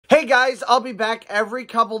guys, I'll be back every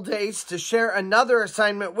couple days to share another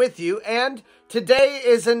assignment with you, and today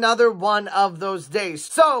is another one of those days.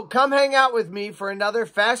 So come hang out with me for another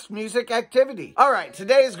fast music activity. Alright,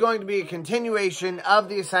 today is going to be a continuation of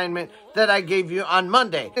the assignment that I gave you on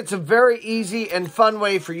Monday. It's a very easy and fun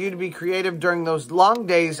way for you to be creative during those long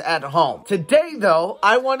days at home. Today though,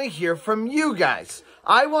 I want to hear from you guys.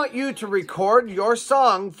 I want you to record your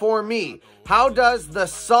song for me. How does the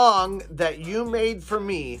song that you made for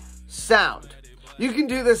me sound? You can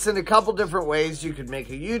do this in a couple different ways. You could make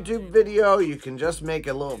a YouTube video. You can just make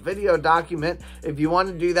a little video document if you want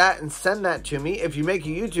to do that and send that to me. If you make a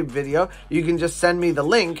YouTube video, you can just send me the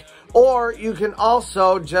link, or you can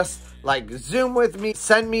also just like Zoom with me,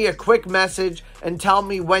 send me a quick message and tell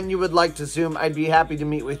me when you would like to Zoom. I'd be happy to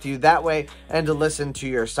meet with you that way and to listen to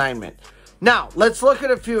your assignment. Now, let's look at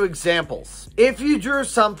a few examples. If you drew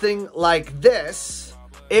something like this,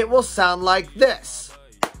 it will sound like this.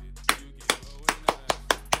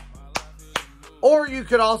 Or you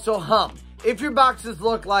could also hum. If your boxes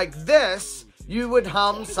look like this, you would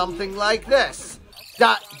hum something like this.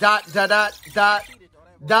 Dot, dot, dot, dot, dot,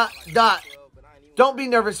 dot, dot. Don't be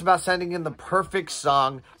nervous about sending in the perfect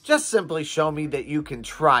song. Just simply show me that you can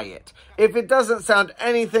try it. If it doesn't sound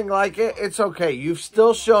anything like it, it's okay. You've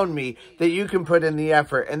still shown me that you can put in the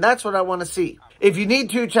effort, and that's what I want to see. If you need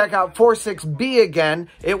to, check out 4-6B again.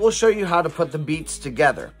 It will show you how to put the beats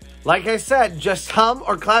together. Like I said, just hum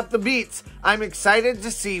or clap the beats. I'm excited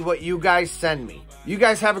to see what you guys send me. You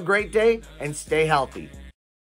guys have a great day and stay healthy.